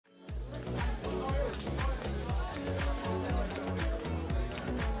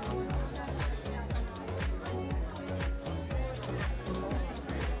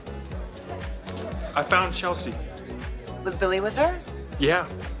I found Chelsea. Was Billy with her? Yeah,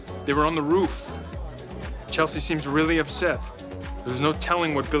 they were on the roof. Chelsea seems really upset. There's no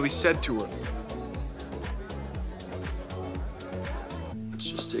telling what Billy said to her.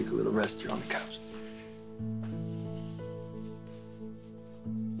 Let's just take a little rest here on the couch.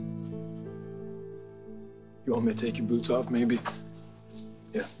 You want me to take your boots off, maybe?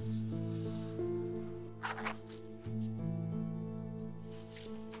 Yeah.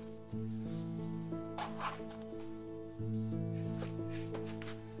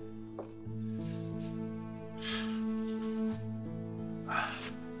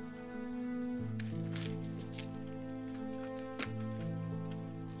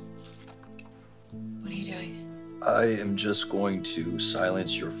 What are you doing? I am just going to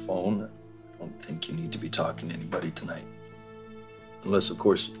silence your phone. I don't think you need to be talking to anybody tonight. Unless, of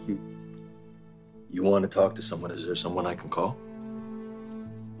course, you want to talk to someone. Is there someone I can call?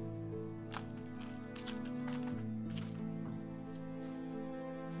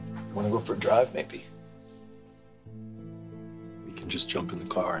 You want to go for a drive, maybe? We can just jump in the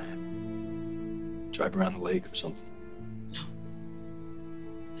car and drive around the lake or something. No.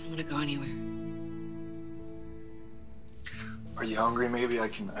 I don't want to go anywhere. Are you hungry? Maybe I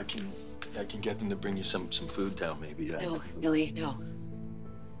can get them to bring you some food down. Maybe. No, Billy, no.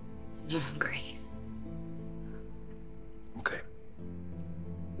 I'm not hungry. Okay.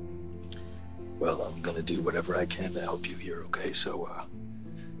 Well, I'm gonna do whatever I can to help you here. Okay, so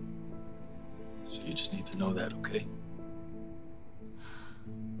you just need to know that, okay?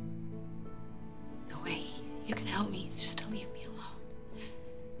 The way you can help me is just to leave me alone.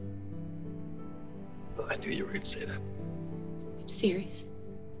 Well, I knew you were gonna say that. I'm serious.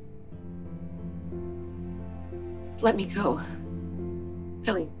 Let me go.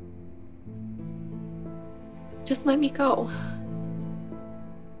 Billy. Just let me go.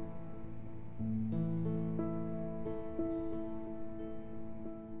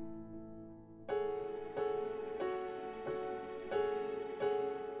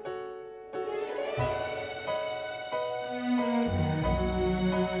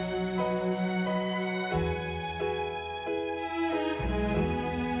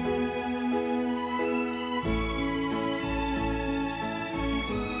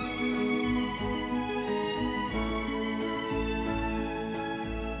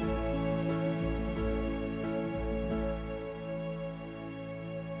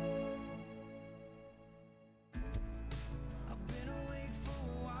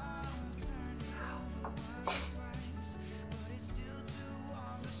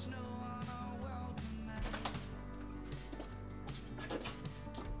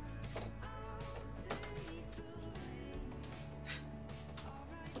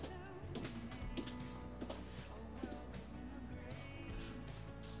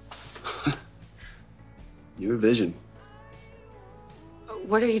 Your vision.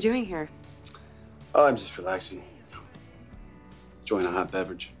 What are you doing here? Oh, I'm just relaxing. Enjoying a hot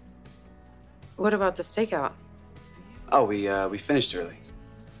beverage. What about the stakeout? Oh, we finished early.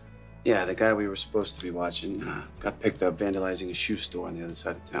 Yeah, the guy we were supposed to be watching got picked up vandalizing a shoe store on the other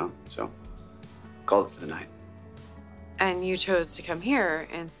side of town. So, called it for the night. And you chose to come here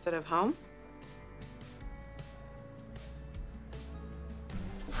instead of home?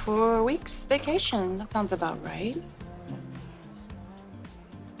 4 weeks vacation. That sounds about right.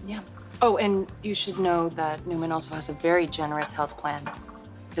 Yeah. Oh, and you should know that Newman also has a very generous health plan.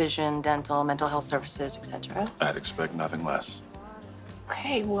 Vision, dental, mental health services, etc. I'd expect nothing less.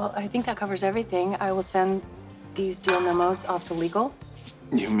 Okay, well, I think that covers everything. I will send these deal memos off to legal.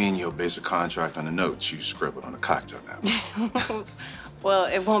 You mean you'll base a contract on the notes you scribbled on a cocktail napkin? Well,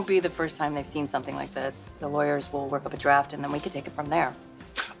 it won't be the first time they've seen something like this. The lawyers will work up a draft, and then we could take it from there.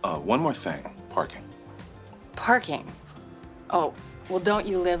 One more thing, parking. Parking? Oh, well, don't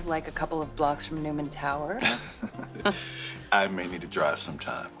you live like a couple of blocks from Newman Tower? I may need to drive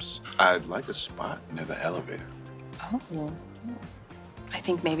sometimes. I'd like a spot near the elevator. Oh. I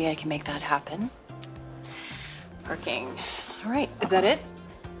think maybe I can make that happen. Parking. All right, is that it?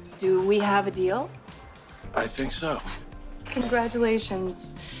 Do we have a deal? I think so.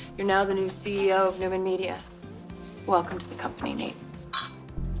 Congratulations. You're now the new CEO of Newman Media. Welcome to the company, Nate.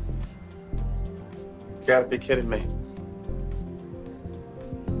 You gotta be kidding me.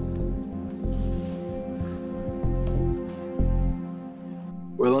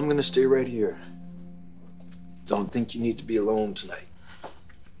 Well, I'm gonna stay right here. Don't think you need to be alone tonight.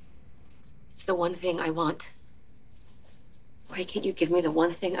 It's the one thing I want. Why can't you give me the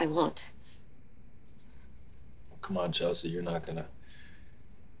one thing I want? Come on, Chelsea, you're not gonna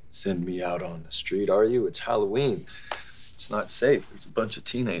send me out on the street, are you? It's Halloween. It's not safe. There's a bunch of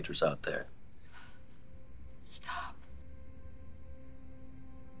teenagers out there. Stop.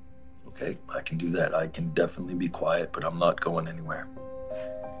 Okay, I can do that. I can definitely be quiet, but I'm not going anywhere.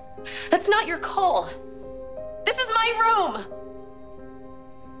 That's not your call. This is my room.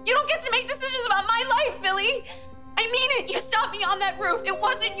 You don't get to make decisions about my life, Billy. I mean it. You stopped me on that roof. It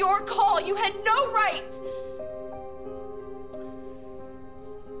wasn't your call. You had no right.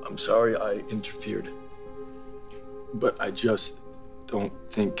 I'm sorry I interfered. But I just don't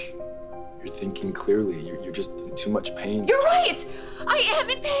think you're thinking clearly. You're just in too much pain. You're right. I am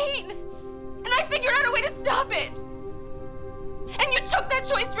in pain. And I figured out a way to stop it. And you took that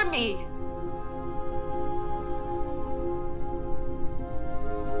choice from me.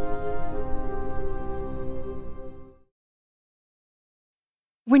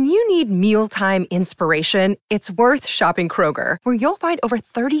 When you need mealtime inspiration, it's worth shopping Kroger, where you'll find over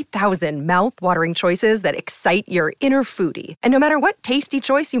 30,000 mouthwatering choices that excite your inner foodie. And no matter what tasty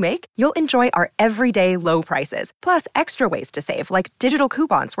choice you make, you'll enjoy our everyday low prices, plus extra ways to save, like digital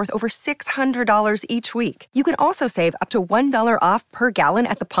coupons worth over $600 each week. You can also save up to $1 off per gallon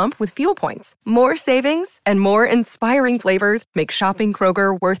at the pump with fuel points. More savings and more inspiring flavors make shopping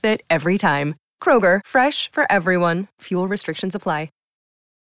Kroger worth it every time. Kroger, fresh for everyone. Fuel restrictions apply.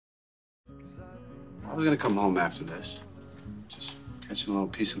 I was gonna come home after this. Just catching a little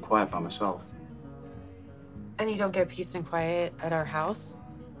peace and quiet by myself. And you don't get peace and quiet at our house?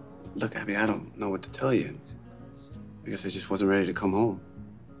 Look, Abby, I don't know what to tell you. I guess I just wasn't ready to come home.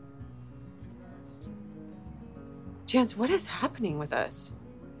 Chance, what is happening with us?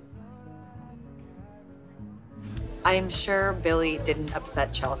 I'm sure Billy didn't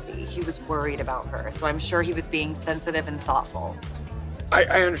upset Chelsea. He was worried about her, so I'm sure he was being sensitive and thoughtful.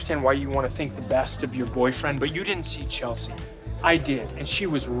 I understand why you want to think the best of your boyfriend, but you didn't see Chelsea. I did, and she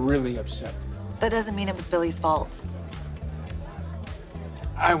was really upset. That doesn't mean it was Billy's fault.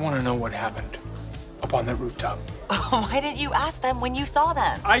 I want to know what happened up on that rooftop. Why didn't you ask them when you saw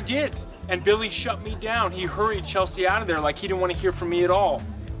them? I did, and Billy shut me down. He hurried Chelsea out of there like he didn't want to hear from me at all.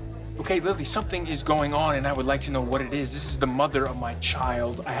 Okay, Lily, something is going on, and I would like to know what it is. This is the mother of my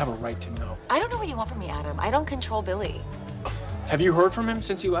child. I have a right to know. I don't know what you want from me, Adam. I don't control Billy. Have you heard from him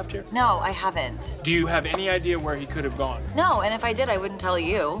since he left here? No, I haven't. Do you have any idea where he could have gone? No, and if I did, I wouldn't tell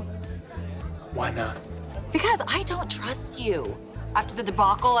you. Why not? Because I don't trust you. After the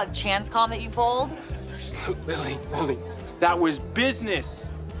debacle at ChanceCom that you pulled? Lily, that was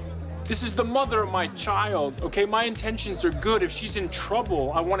business. This is the mother of my child, okay? My intentions are good. If she's in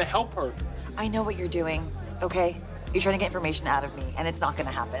trouble, I want to help her. I know what you're doing, okay? You're trying to get information out of me, and it's not gonna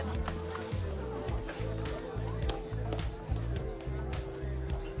happen.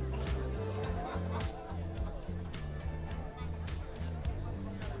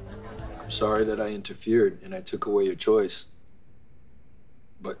 Sorry that I interfered and I took away your choice.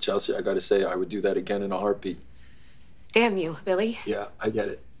 But Chelsea, I gotta say, I would do that again in a heartbeat. Damn you, Billy. Yeah, I get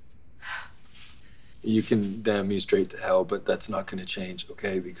it. You can damn me straight to hell, but that's not gonna change,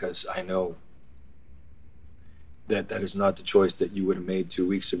 okay? Because I know that that is not the choice that you would have made 2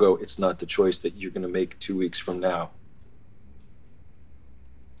 weeks ago. It's not the choice that you're gonna make 2 weeks from now.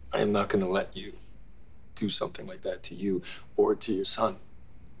 I am not gonna let you do something like that to you or to your son.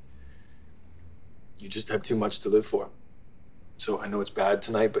 You just have too much to live for. So I know it's bad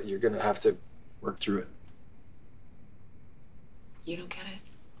tonight, but you're gonna have to work through it. You don't get it.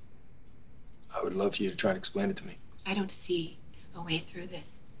 I would love for you to try and explain it to me. I don't see a way through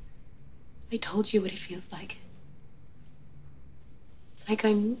this. I told you what it feels like. It's like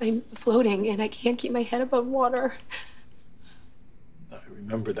I'm floating and I can't keep my head above water. I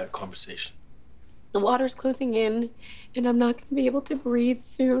remember that conversation. The water's closing in and I'm not gonna be able to breathe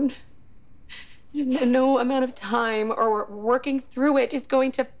soon. And no amount of time or working through it is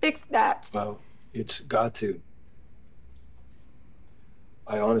going to fix that. Well, it's got to.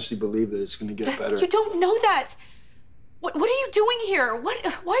 I honestly believe that it's gonna get better. You don't know that. What are you doing here? Why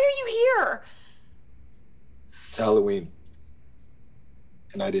are you here? It's Halloween.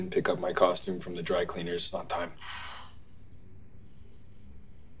 And I didn't pick up my costume from the dry cleaners on time.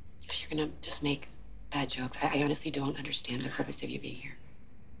 If you're gonna just make bad jokes, I honestly don't understand the purpose of you being here.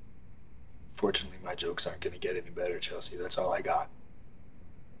 Fortunately, my jokes aren't gonna get any better, Chelsea. That's all I got.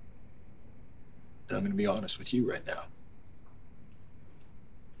 And I'm gonna be honest with you right now.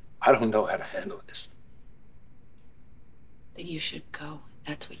 I don't know how to handle this. Then you should go.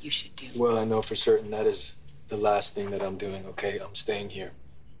 That's what you should do. Well, I know for certain that is the last thing that I'm doing, okay? I'm staying here.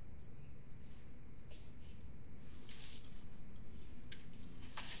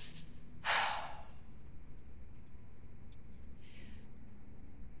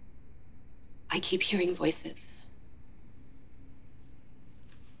 I keep hearing voices.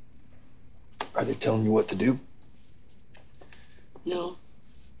 Are they they telling you what to do? No.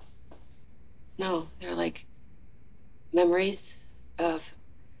 No, they're like memories of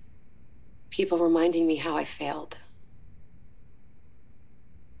people reminding me how I failed.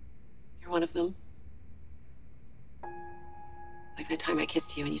 You're one of them. Like that time I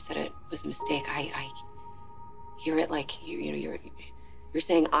kissed you and you said it was a mistake. I hear it like you're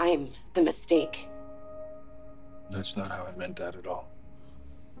saying I'm the mistake. That's not how I meant that at all.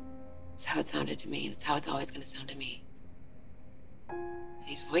 That's how it sounded to me. That's how it's always going to sound to me.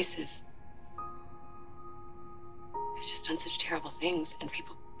 These voices. I've just done such terrible things, and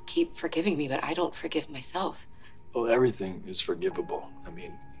people keep forgiving me, but I don't forgive myself. Well, everything is forgivable. I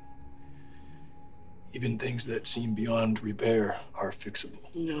mean, even things that seem beyond repair are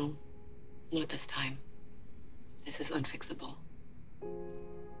fixable. No, not this time. This is unfixable.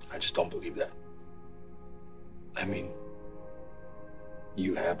 I just don't believe that. I mean,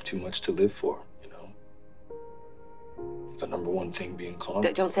 you have too much to live for, you know? The number one thing being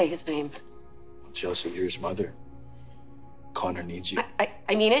Connor. Don't say his name. Chelsea, you're his mother. Connor needs you.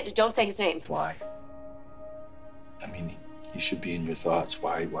 I mean it. Don't say his name. Why? I mean, he should be in your thoughts.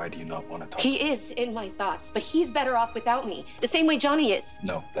 Why do you not want to talk? He is in my thoughts, but he's better off without me. The same way Johnny is.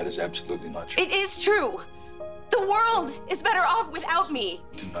 No, that is absolutely not true. It is true. The world is better off without me.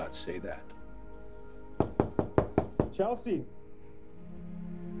 Do not say that. Chelsea.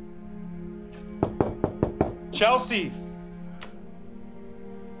 Chelsea.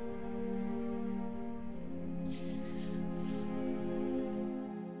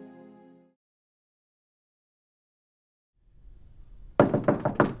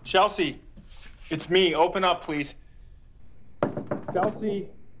 Chelsea, it's me. Open up, please. Chelsea,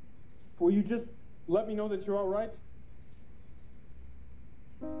 will you just let me know that you're all right?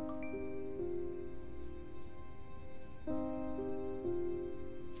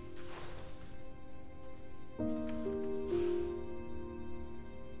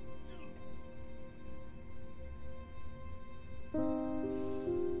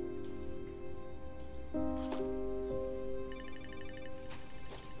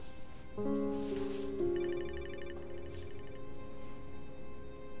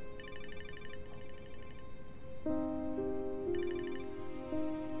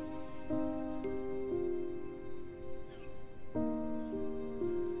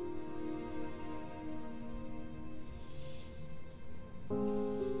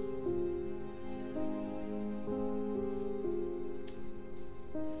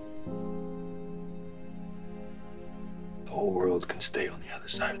 The whole world can stay on the other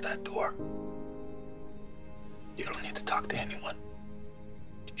side of that door. You don't need to talk to anyone.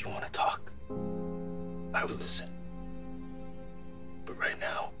 If you want to talk, I will listen. But right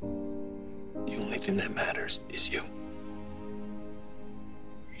now, the only thing that matters is you.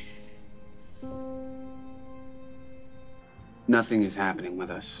 Nothing is happening with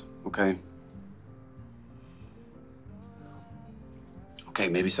us, okay? Okay,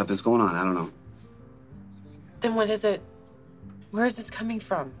 maybe something's going on. I don't know. Then what is it? Where is this coming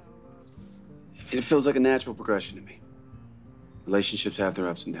from? It feels like a natural progression to me. Relationships have their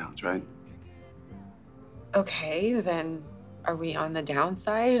ups and downs, right? Okay, then are we on the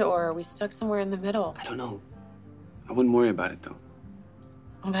downside or are we stuck somewhere in the middle? I don't know. I wouldn't worry about it, though.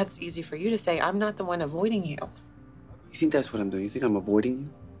 Well, that's easy for you to say. I'm not the one avoiding you. You think that's what I'm doing? You think I'm avoiding you?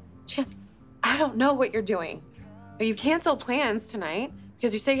 Chance, I don't know what you're doing. You canceled plans tonight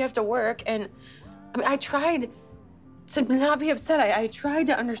because you say you have to work, and I mean, I tried to not be upset. I tried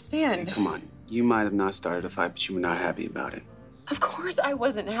to understand. Hey, come on. You might have not started a fight, but you were not happy about it. Of course I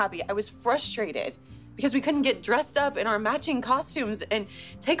wasn't happy. I was frustrated because we couldn't get dressed up in our matching costumes and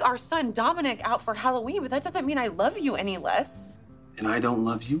take our son Dominic out for Halloween, but that doesn't mean I love you any less. And I don't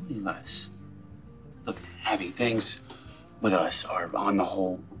love you any less. Look, Abby, things with us are, on the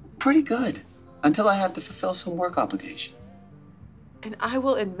whole, pretty good until I have to fulfill some work obligation. And I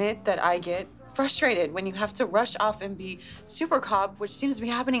will admit that I get frustrated when you have to rush off and be super cop, which seems to be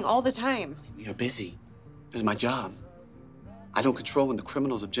happening all the time. You're busy. This is my job. I don't control when the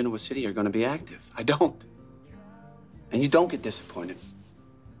criminals of Genoa City are going to be active. I don't. And you don't get disappointed.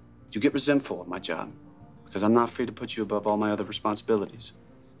 You get resentful of my job because I'm not free to put you above all my other responsibilities.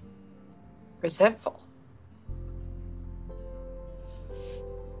 Resentful?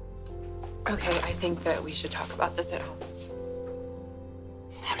 Okay, I think that we should talk about this at home.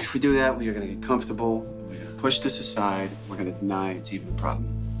 And if we do that, we are going to get comfortable. We're going to push this aside. We're going to deny it's even a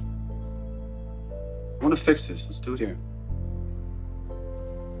problem. I want to fix this. Let's do it here.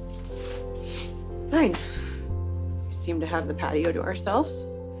 Fine. We seem to have the patio to ourselves.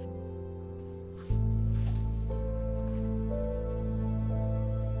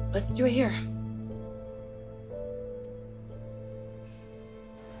 Let's do it here.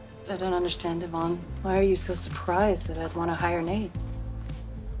 I don't understand, Devon. Why are you so surprised that I'd want to hire Nate?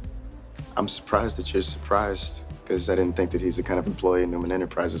 I'm surprised that you're surprised, because I didn't think that he's the kind of employee Newman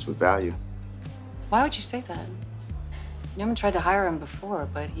Enterprises would value. Why would you say that? Newman tried to hire him before,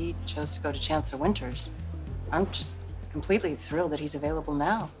 but he chose to go to Chancellor Winters. I'm just completely thrilled that he's available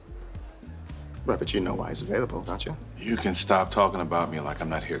now. Right, but you know why he's available, don't you? You can stop talking about me like I'm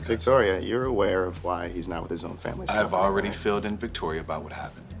not here, cousin. Victoria, you're aware of why he's not with his own family. I've already filled in Victoria about what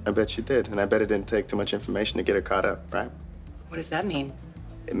happened. I bet you did, and I bet it didn't take too much information to get her caught up, right? What does that mean?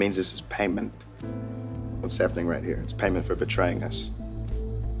 It means this is payment. What's happening right here? It's payment for betraying us.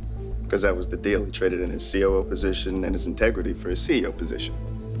 Because that was the deal. He traded in his COO position and his integrity for his CEO position.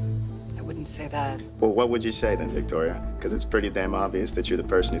 I wouldn't say that. Well, what would you say then, Victoria? Because it's pretty damn obvious that you're the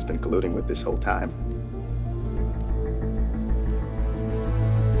person he's been colluding with this whole time.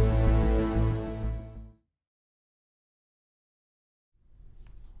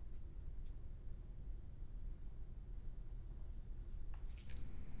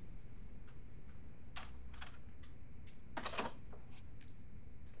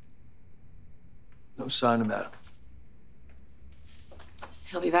 No sign of Adam.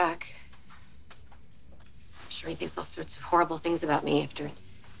 He'll be back. I'm sure he thinks all sorts of horrible things about me after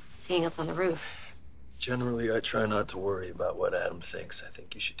seeing us on the roof. Generally, I try not to worry about what Adam thinks. I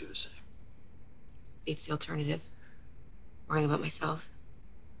think you should do the same. Beats the alternative. Worrying about myself.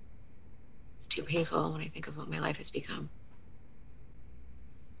 It's too painful when I think of what my life has become.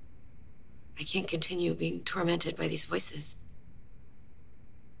 I can't continue being tormented by these voices.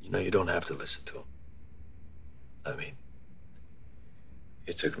 You know, you don't have to listen to him. I mean,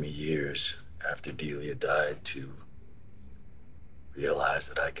 it took me years after Delia died to realize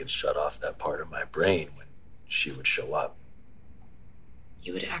that I could shut off that part of my brain when she would show up.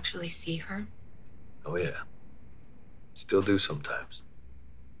 You would actually see her? Oh, yeah. Still do sometimes.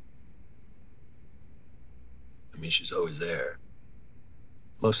 I mean, she's always there.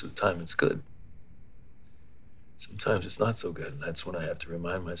 Most of the time, it's good. Sometimes it's not so good, and that's when I have to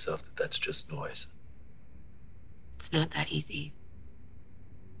remind myself that that's just noise. It's not that easy.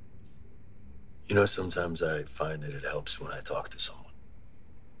 You know, sometimes I find that it helps when I talk to someone.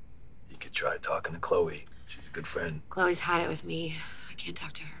 You could try talking to Chloe. She's a good friend. Chloe's had it with me. I can't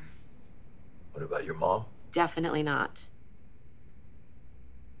talk to her. What about your mom? Definitely not.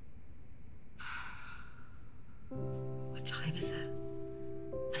 What time is it?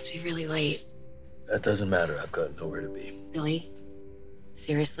 Must be really late. That doesn't matter. I've got nowhere to be. Billy,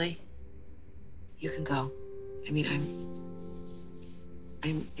 seriously? You can go. I mean,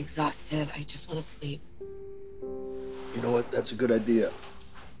 I'm exhausted. I just want to sleep. You know what? That's a good idea.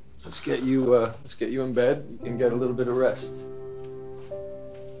 Let's get you in bed. You can get a little bit of rest.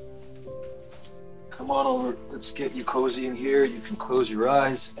 Come on over. Let's get you cozy in here. You can close your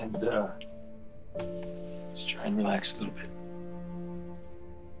eyes and just try and relax a little bit.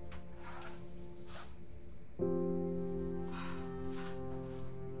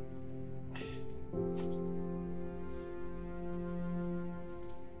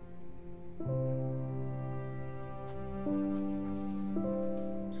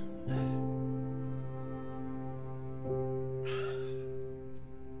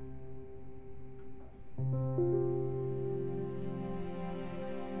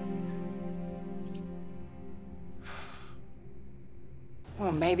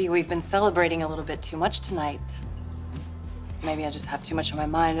 Well, maybe we've been celebrating a little bit too much tonight. Maybe I just have too much on my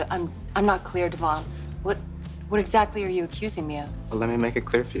mind. I'm not clear, Devon. What exactly are you accusing me of? Well, let me make it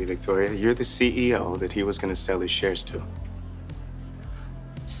clear for you, Victoria. You're the CEO that he was going to sell his shares to.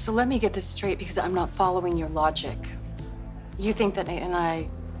 So let me get this straight, because I'm not following your logic. You think that Nate and I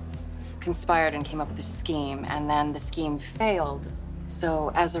conspired and came up with a scheme, and then the scheme failed.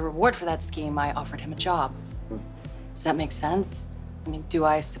 So as a reward for that scheme, I offered him a job. Does that make sense? I mean, do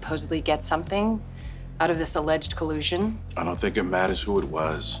I supposedly get something out of this alleged collusion? I don't think it matters who it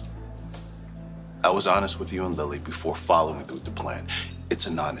was. I was honest with you and Lily before following through with the plan. It's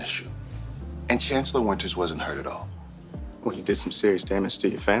a non-issue. And Chancellor Winters wasn't hurt at all. Well, you did some serious damage to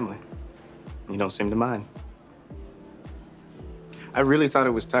your family. You don't seem to mind. I really thought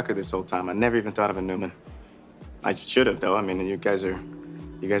it was Tucker this whole time. I never even thought of a Newman. I should have, though. I mean, you guys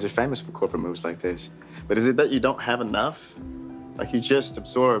are famous for corporate moves like this. But is it that you don't have enough? Like, you just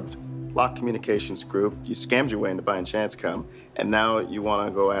absorbed Locke Communications Group, you scammed your way into buying Chancecom, and now you want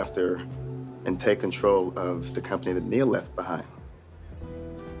to go after and take control of the company that Neil left behind.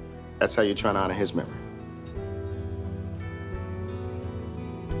 That's how you're trying to honor his memory.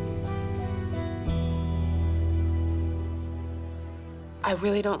 I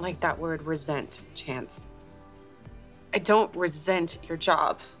really don't like that word resent, Chance. I don't resent your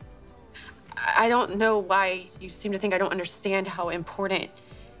job. I don't know why you seem to think I don't understand how important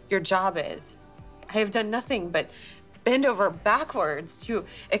your job is. I have done nothing but bend over backwards to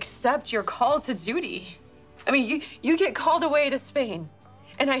accept your call to duty. I mean, you get called away to Spain,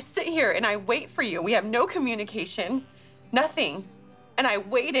 and I sit here and I wait for you. We have no communication, nothing. And I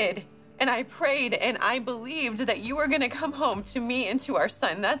waited and I prayed and I believed that you were gonna come home to me and to our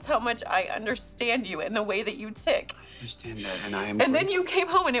son. That's how much I understand you and the way that you tick. I understand that, and I am. And then you came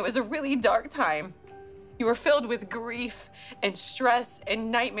home and it was a really dark time. You were filled with grief and stress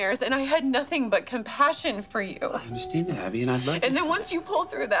and nightmares, and I had nothing but compassion for you. I understand that, Abby, and I love you. And then once you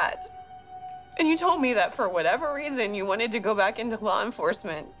pulled through that, and you told me that for whatever reason you wanted to go back into law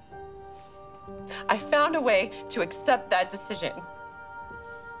enforcement, I found a way to accept that decision.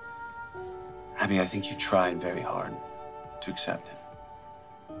 Abby, I think you tried very hard to accept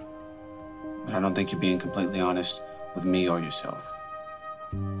it. But I don't think you're being completely honest with me or yourself.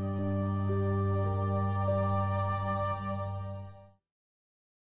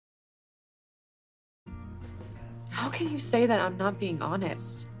 How can you say that I'm not being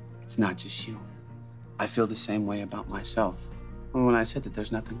honest? It's not just you. I feel the same way about myself. When I said that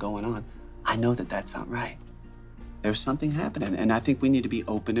there's nothing going on, I know that that's not right. There's something happening, and I think we need to be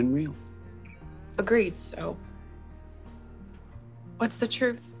open and real. Agreed, so what's the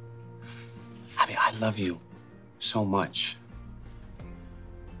truth? Abby, I love you so much.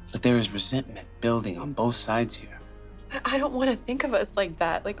 But there is resentment building on both sides here. I don't want to think of us like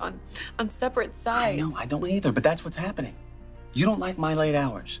that, like on separate sides. I know, I don't either, but that's what's happening. You don't like my late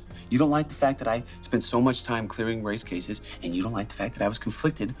hours. You don't like the fact that I spent so much time clearing race cases, and you don't like the fact that I was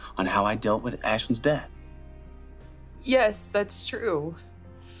conflicted on how I dealt with Ashlyn's death. Yes, that's true.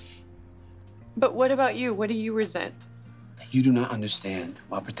 But what about you? What do you resent? That you do not understand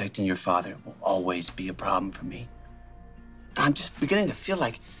why protecting your father will always be a problem for me. I'm just beginning to feel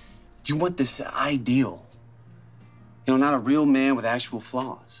like you want this ideal. You know, not a real man with actual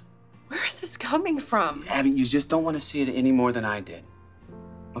flaws. Where is this coming from? Abby, you just don't want to see it any more than I did.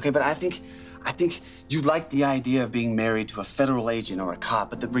 Okay, but I think you like the idea of being married to a federal agent or a cop,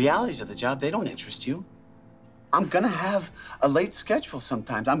 but the realities of the job, they don't interest you. I'm gonna have a late schedule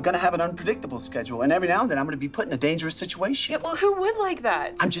sometimes. I'm gonna have an unpredictable schedule, and every now and then I'm gonna be put in a dangerous situation. Yeah, well, who would like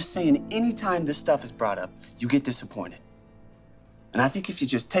that? I'm just saying, anytime this stuff is brought up, you get disappointed. And I think if you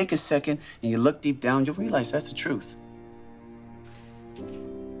just take a second and you look deep down, you'll realize that's the truth.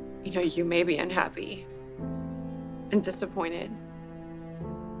 You know, you may be unhappy and disappointed,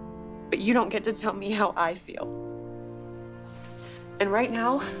 but you don't get to tell me how I feel. And right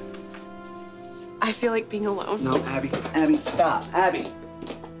now, I feel like being alone. No, Abby. Abby, stop. Abby.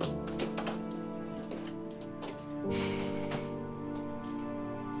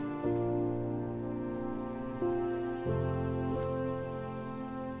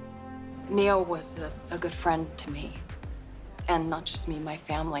 Neil was a good friend to me. And not just me, my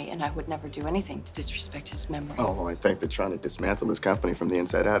family, and I would never do anything to disrespect his memory. Oh, I think that trying to dismantle his company from the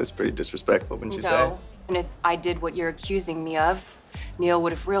inside out is pretty disrespectful, wouldn't you say? No. And if I did what you're accusing me of, Neil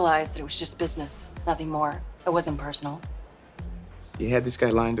would have realized that it was just business, nothing more. It wasn't personal. You had this guy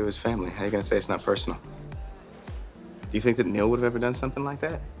lying to his family. How are you gonna say it's not personal? Do you think that Neil would have ever done something like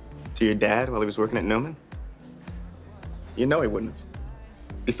that? To your dad while he was working at Newman? You know he wouldn't have.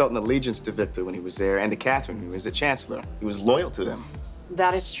 He felt an allegiance to Victor when he was there, and to Catherine when he was the chancellor. He was loyal to them.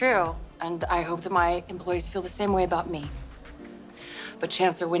 That is true, and I hope that my employees feel the same way about me. But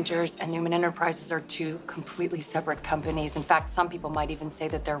Chancellor Winters and Newman Enterprises are two completely separate companies. In fact, some people might even say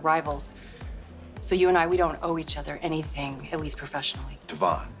that they're rivals. So you and I, we don't owe each other anything, at least professionally.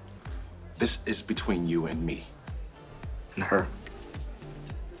 Devon, this is between you and me. And her.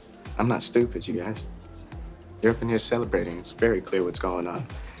 I'm not stupid, you guys. You're up in here celebrating. It's very clear what's going on.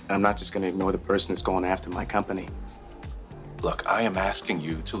 And I'm not just gonna ignore the person that's going after my company. Look, I am asking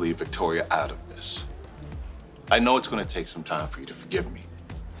you to leave Victoria out of this. I know it's gonna take some time for you to forgive me.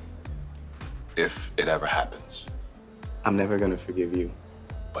 If it ever happens. I'm never gonna forgive you.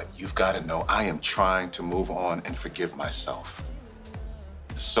 But you've gotta know I am trying to move on and forgive myself.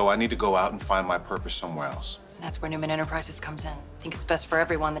 So I need to go out and find my purpose somewhere else. And that's where Newman Enterprises comes in. I think it's best for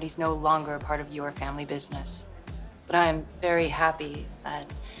everyone that he's no longer a part of your family business. But I'm very happy that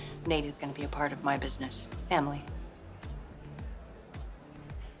Nate is going to be a part of my business family.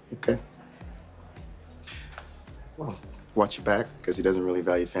 Okay. Well, watch your back, because he doesn't really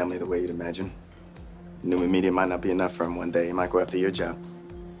value family the way you'd imagine. Newman Media might not be enough for him one day. He might go after your job.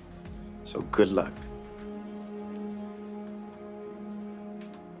 So good luck.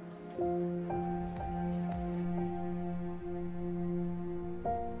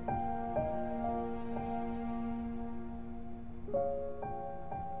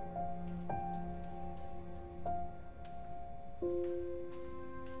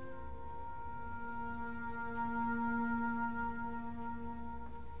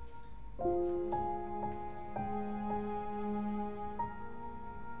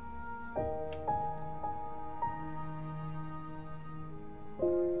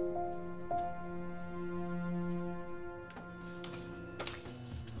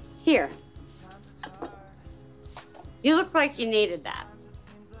 Here. You look like you needed that.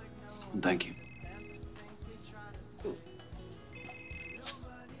 Thank you.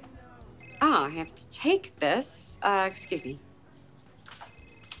 Oh, I have to take this. Excuse me.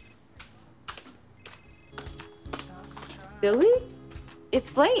 Billy?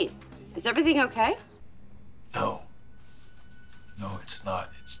 It's late. Is everything okay? No. No, it's not.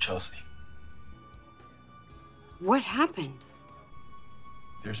 It's Chelsea. What happened?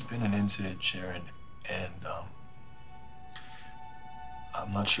 There's been an incident, Sharon, and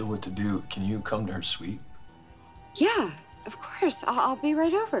I'm not sure what to do. Can you come to her suite? Yeah, of course. I'll be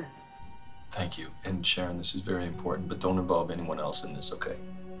right over. Thank you. And Sharon, this is very important, but don't involve anyone else in this, okay?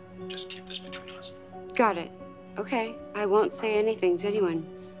 Just keep this between us. Got it. Okay. I won't say anything to anyone.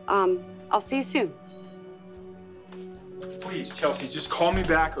 I'll see you soon. Please, Chelsea, just call me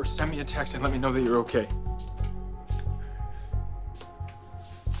back or send me a text and let me know that you're okay.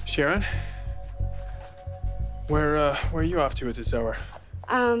 Sharon? Where are you off to at this hour?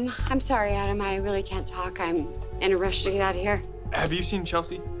 I'm sorry, Adam. I really can't talk. I'm in a rush to get out of here. Have you seen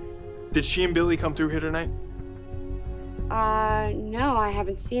Chelsea? Did she and Billy come through here tonight? No, I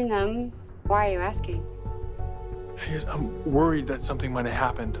haven't seen them. Why are you asking? Because I'm worried that something might have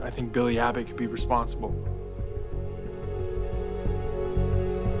happened. I think Billy Abbott could be responsible.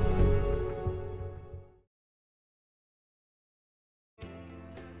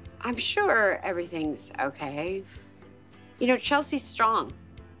 I'm sure everything's okay. You know, Chelsea's strong.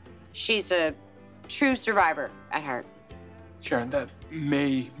 She's a true survivor at heart. Sharon, that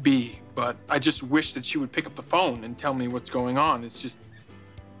may be, but I just wish that she would pick up the phone and tell me what's going on. It's just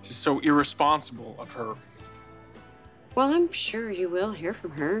so irresponsible of her. Well, I'm sure you will hear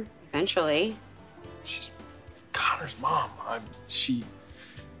from her eventually. She's Connor's mom. She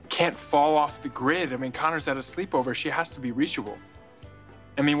can't fall off the grid. I mean, Connor's at a sleepover. She has to be reachable.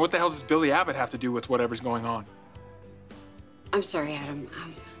 I mean, what the hell does Billy Abbott have to do with whatever's going on? I'm sorry, Adam.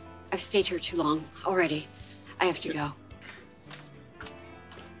 I've stayed here too long already. I have to go.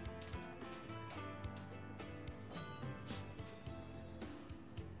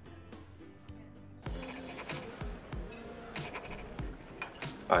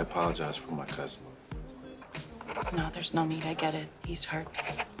 I apologize for my cousin. No, there's no need. I get it. He's hurt.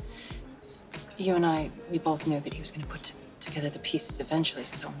 You and I, we both knew that he was going to put together the pieces eventually,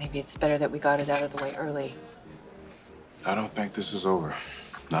 so maybe it's better that we got it out of the way early. I don't think this is over.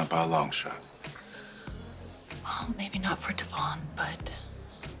 Not by a long shot. Well, maybe not for Devon, but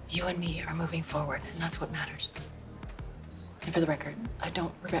you and me are moving forward, and that's what matters. And for the record, I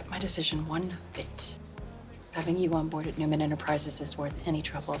don't regret my decision one bit. Having you on board at Newman Enterprises is worth any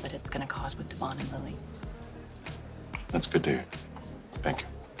trouble that it's going to cause with Devon and Lily. That's good to hear. Thank you.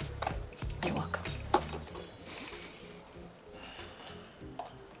 You're welcome.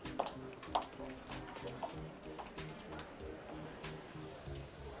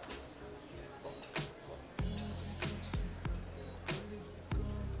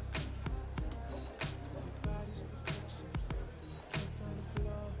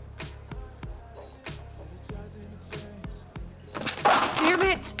 Damn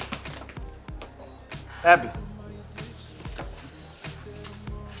it! Abby.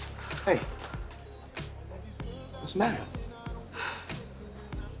 Hey. What's the matter?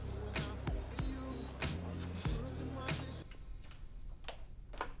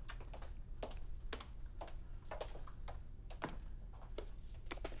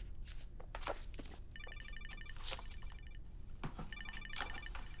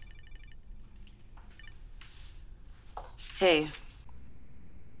 Hey.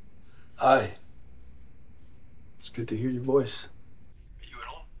 Hi. It's good to hear your voice.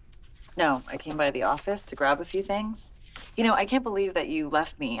 No, I came by the office to grab a few things. You know, I can't believe that you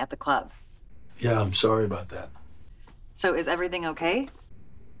left me at the club. Yeah, I'm sorry about that. So is everything okay?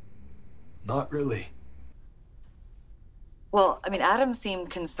 Not really. Well, I mean, Adam seemed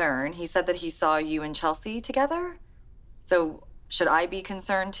concerned. He said that he saw you and Chelsea together. So should I be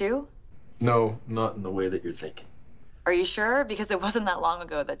concerned too? No, not in the way that you're thinking. Are you sure? Because it wasn't that long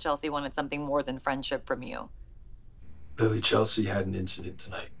ago that Chelsea wanted something more than friendship from you. Lily, Chelsea had an incident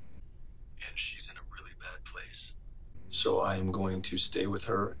tonight, and she's in a really bad place. So I am going to stay with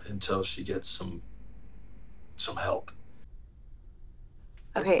her until she gets some help.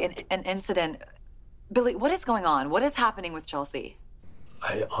 Okay, an incident. Billy, what is going on? What is happening with Chelsea?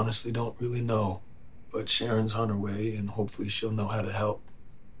 I honestly don't really know, but Sharon's on her way, and hopefully she'll know how to help.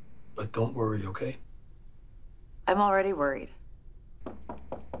 But don't worry, okay? I'm already worried.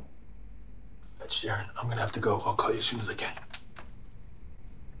 That's Sharon. I'm gonna have to go. I'll call you as soon as I can.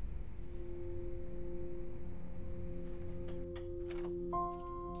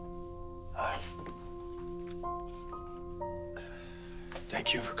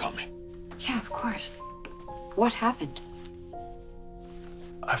 Thank you for coming. Yeah, of course. What happened?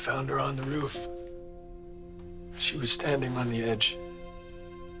 I found her on the roof. She was standing on the edge.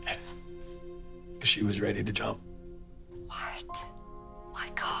 And she was ready to jump. What? My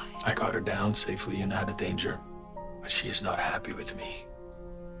God. I got her down safely and out of danger, but she is not happy with me.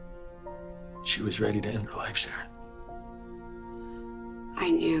 She was ready to end her life, Sharon. I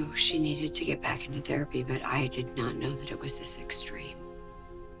knew she needed to get back into therapy, but I did not know that it was this extreme.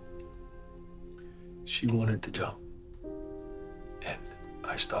 She wanted to jump, and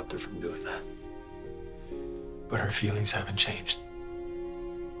I stopped her from doing that. But her feelings haven't changed.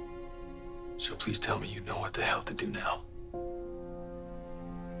 So please tell me you know what the hell to do now.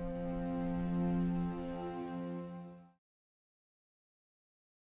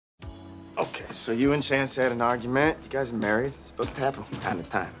 Okay, so you and Chance had an argument. You guys are married. It's supposed to happen from time to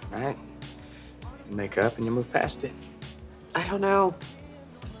time, right? You make up and you move past it. I don't know.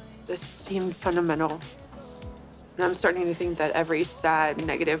 This seemed fundamental. And I'm starting to think that every sad,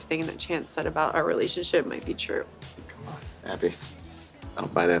 negative thing that Chance said about our relationship might be true. Come on, Abby. I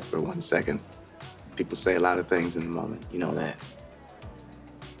don't buy that for 1 second. People say a lot of things in the moment. You know that.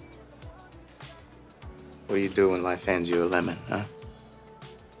 What do you do when life hands you a lemon, huh?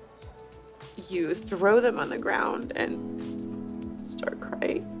 You throw them on the ground and start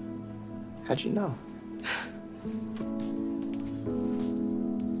crying. How'd you know?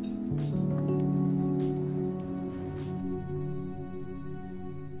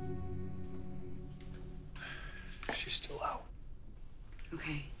 She's still out.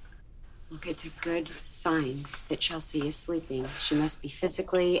 Okay. Look, it's a good sign that Chelsea is sleeping. She must be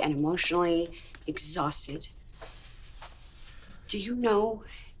physically and emotionally exhausted. Do you know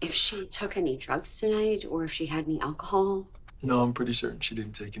if she took any drugs tonight or if she had any alcohol? No, I'm pretty certain she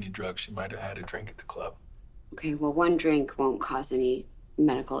didn't take any drugs. She might have had a drink at the club. Okay, well, one drink won't cause any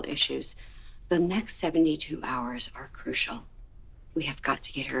medical issues. The next 72 hours are crucial. We have got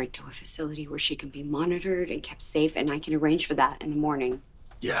to get her into a facility where she can be monitored and kept safe, and I can arrange for that in the morning.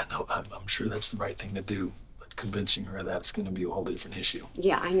 Yeah, no, I'm sure that's the right thing to do. But convincing her of that's going to be a whole different issue.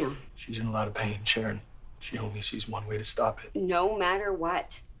 Yeah, I know. She's in a lot of pain, Sharon. She only sees one way to stop it. No matter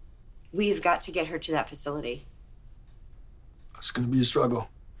what, we've got to get her to that facility. It's going to be a struggle.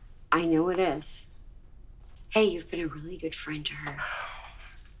 I know it is. Hey, you've been a really good friend to her.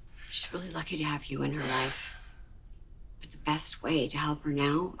 She's really lucky to have you in her life. But the best way to help her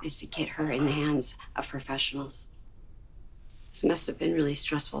now is to get her in the hands of professionals. This must have been really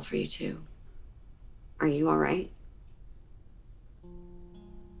stressful for you, too. Are you all right?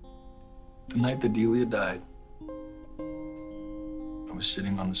 The night that Delia died, I was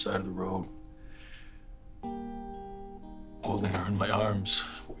sitting on the side of the road, holding her in my arms,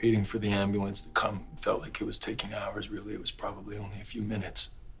 waiting for the ambulance to come. It felt like it was taking hours. Really, it was probably only a few minutes.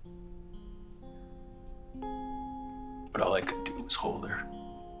 But all I could do was hold her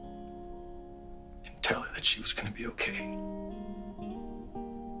and tell her that she was going to be okay.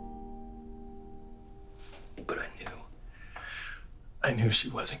 But I knew she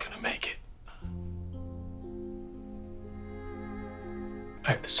wasn't going to make it.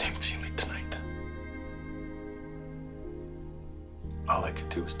 I have the same feeling tonight. All I could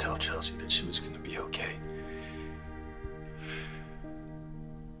do was tell Chelsea that she was going to be okay.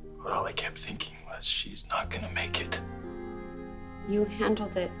 But all I kept thinking was, she's not going to make it. You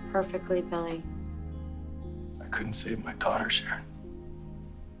handled it perfectly, Billy. I couldn't save my daughter, Sharon.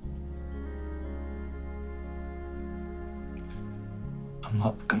 I'm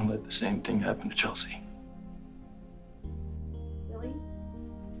not going to let the same thing happen to Chelsea. Billy?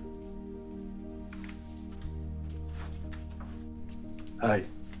 Hi.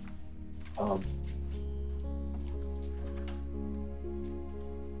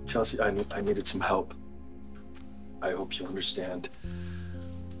 Chelsea, I needed some help. I hope you understand.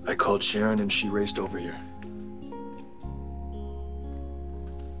 I called Sharon and she raced over here.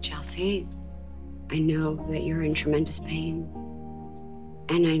 Chelsea, I know that you're in tremendous pain.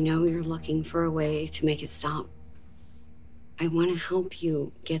 And I know you're looking for a way to make it stop. I want to help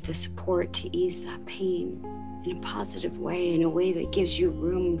you get the support to ease that pain in a positive way, in a way that gives you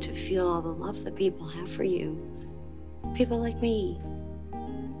room to feel all the love that people have for you. People like me.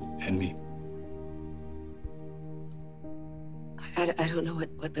 And me. I don't know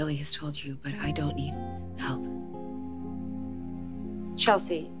what Billy has told you, but I don't need help.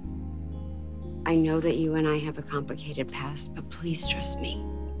 Chelsea, I know that you and I have a complicated past, but please trust me.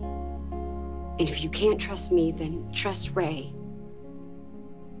 And if you can't trust me, then trust Ray.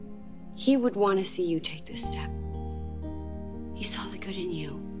 He would want to see you take this step. He saw the good in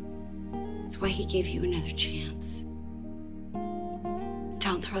you. That's why he gave you another chance.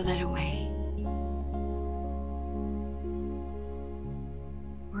 Don't throw that away.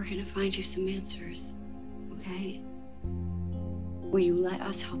 We're gonna find you some answers, okay? Will you let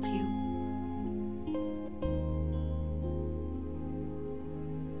us help you?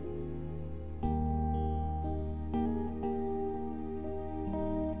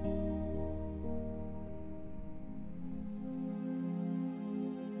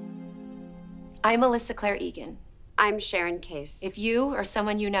 I'm Melissa Claire Egan. I'm Sharon Case. If you or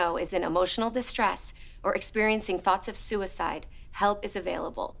someone you know is in emotional distress or experiencing thoughts of suicide, help is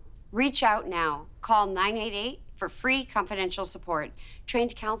available. Reach out now. Call 988 for free confidential support.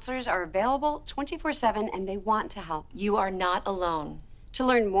 Trained counselors are available 24/7 and they want to help. You are not alone. To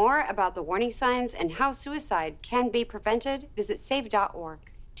learn more about the warning signs and how suicide can be prevented, visit save.org.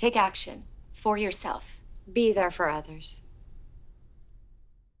 Take action for yourself. Be there for others.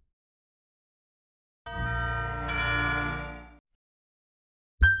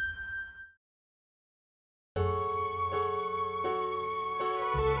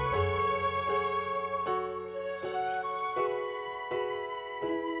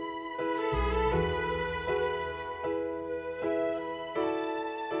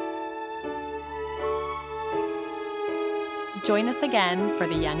 Join us again for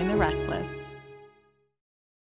The Young and the Restless.